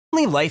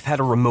Only life had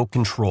a remote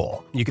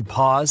control. You could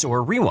pause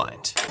or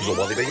rewind.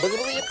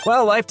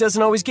 Well, life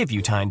doesn't always give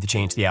you time to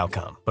change the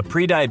outcome, but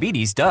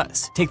prediabetes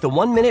does. Take the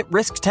 1-minute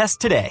risk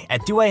test today at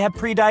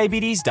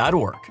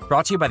doihaveprediabetes.org.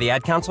 Brought to you by the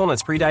Ad Council and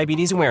its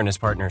prediabetes awareness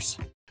partners.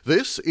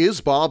 This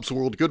is Bob's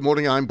World. Good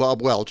morning, I'm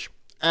Bob Welch.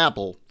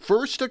 Apple,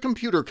 first a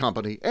computer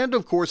company, and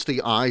of course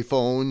the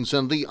iPhones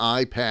and the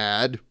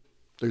iPad.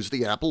 There's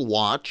the Apple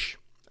Watch,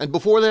 and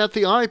before that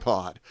the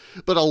iPod.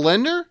 But a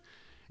lender?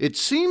 It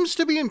seems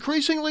to be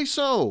increasingly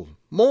so.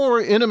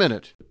 More in a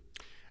minute.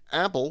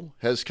 Apple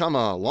has come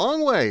a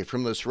long way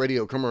from this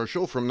radio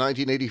commercial from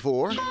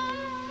 1984.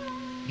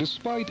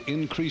 Despite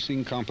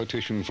increasing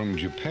competition from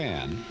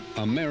Japan,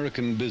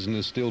 American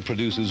business still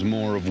produces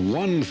more of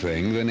one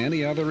thing than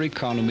any other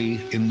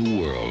economy in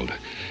the world: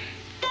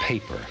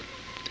 paper.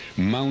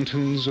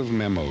 Mountains of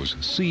memos,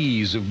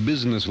 seas of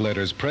business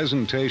letters,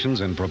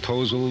 presentations, and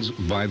proposals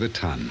by the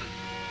ton.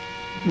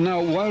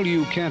 Now, while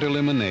you can't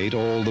eliminate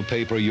all the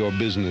paper your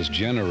business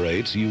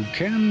generates, you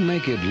can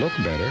make it look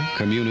better,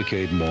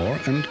 communicate more,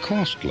 and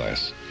cost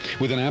less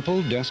with an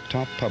Apple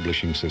desktop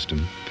publishing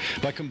system.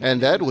 And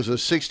that was a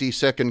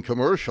 60-second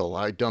commercial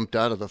I dumped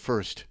out of the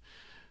first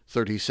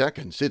 30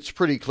 seconds. It's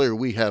pretty clear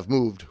we have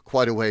moved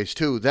quite a ways,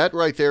 too. That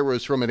right there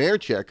was from an air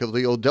check of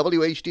the old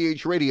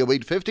WHDH Radio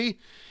 850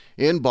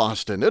 in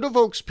Boston. It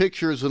evokes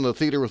pictures in the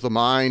theater of the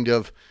mind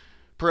of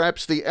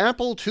perhaps the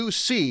Apple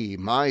IIc,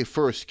 my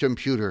first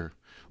computer,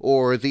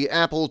 or the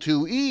Apple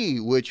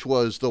IIe, which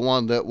was the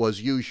one that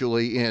was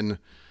usually in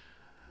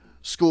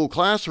school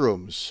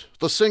classrooms,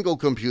 the single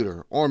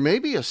computer, or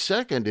maybe a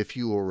second if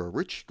you were a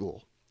rich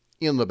school,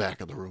 in the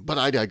back of the room. But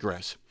I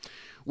digress.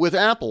 With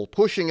Apple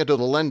pushing into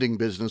the lending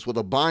business with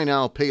a buy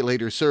now, pay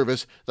later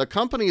service, the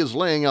company is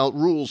laying out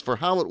rules for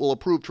how it will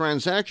approve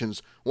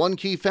transactions. One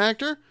key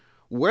factor?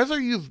 Whether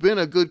you've been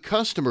a good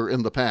customer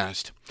in the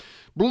past.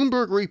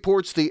 Bloomberg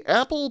reports the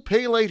Apple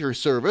Pay Later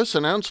service,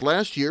 announced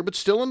last year but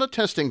still in the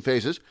testing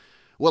phases,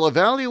 will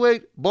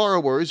evaluate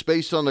borrowers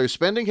based on their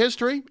spending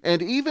history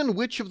and even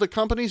which of the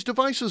company's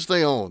devices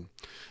they own.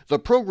 The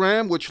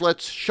program, which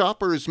lets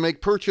shoppers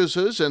make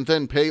purchases and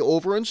then pay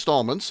over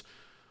installments,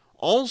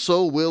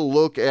 also will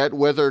look at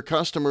whether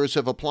customers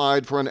have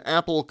applied for an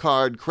Apple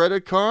Card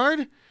credit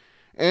card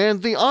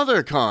and the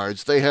other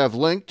cards they have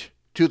linked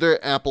to their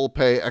Apple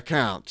Pay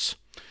accounts.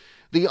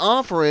 The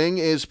offering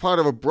is part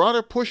of a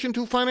broader push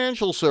into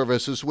financial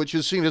services, which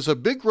is seen as a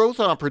big growth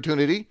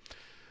opportunity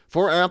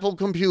for Apple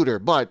Computer,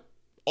 but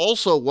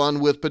also one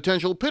with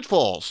potential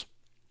pitfalls.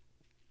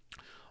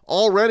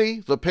 Already,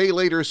 the Pay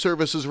Later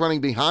service is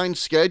running behind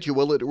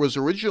schedule. It was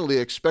originally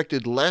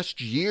expected last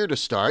year to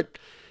start.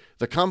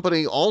 The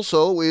company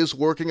also is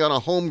working on a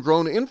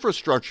homegrown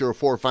infrastructure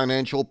for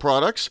financial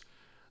products.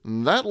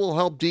 That will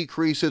help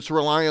decrease its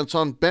reliance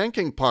on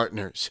banking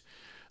partners.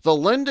 The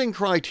lending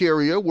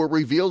criteria were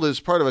revealed as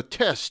part of a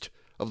test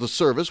of the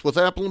service with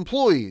Apple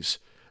employees.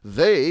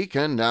 They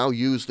can now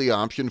use the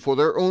option for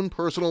their own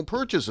personal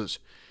purchases.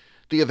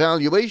 The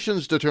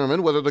evaluations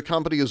determine whether the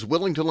company is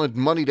willing to lend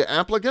money to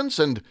applicants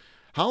and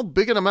how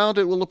big an amount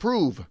it will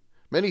approve.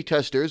 Many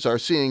testers are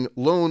seeing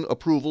loan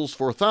approvals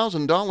for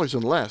 $1,000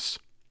 and less.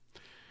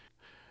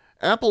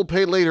 Apple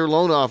Pay Later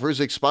loan offers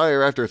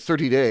expire after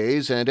 30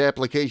 days, and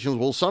applications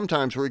will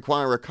sometimes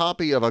require a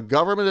copy of a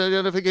government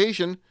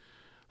identification,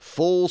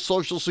 full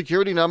Social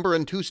Security number,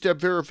 and two-step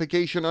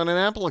verification on an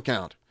Apple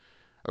account,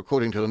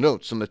 according to the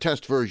notes in the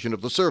test version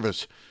of the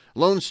service.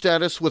 Loan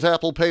status with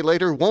Apple Pay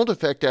Later won't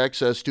affect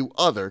access to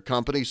other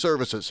company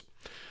services.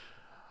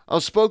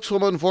 A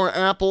spokeswoman for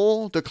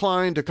Apple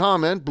declined to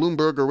comment.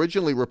 Bloomberg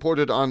originally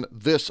reported on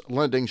this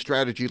lending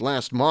strategy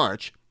last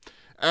March.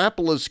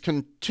 Apple is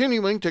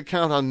continuing to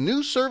count on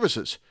new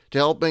services to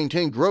help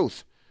maintain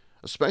growth,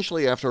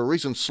 especially after a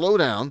recent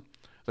slowdown.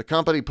 The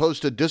company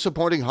posted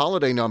disappointing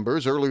holiday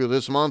numbers earlier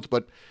this month,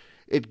 but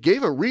it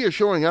gave a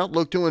reassuring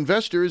outlook to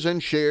investors,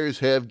 and shares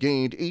have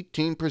gained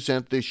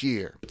 18% this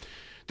year.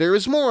 There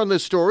is more on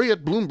this story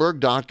at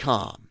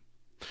Bloomberg.com.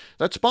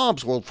 That's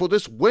Bob's World for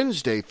this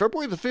Wednesday,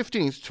 February the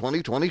 15th,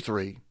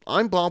 2023.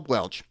 I'm Bob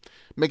Welch.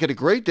 Make it a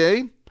great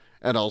day,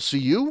 and I'll see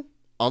you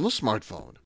on the smartphone.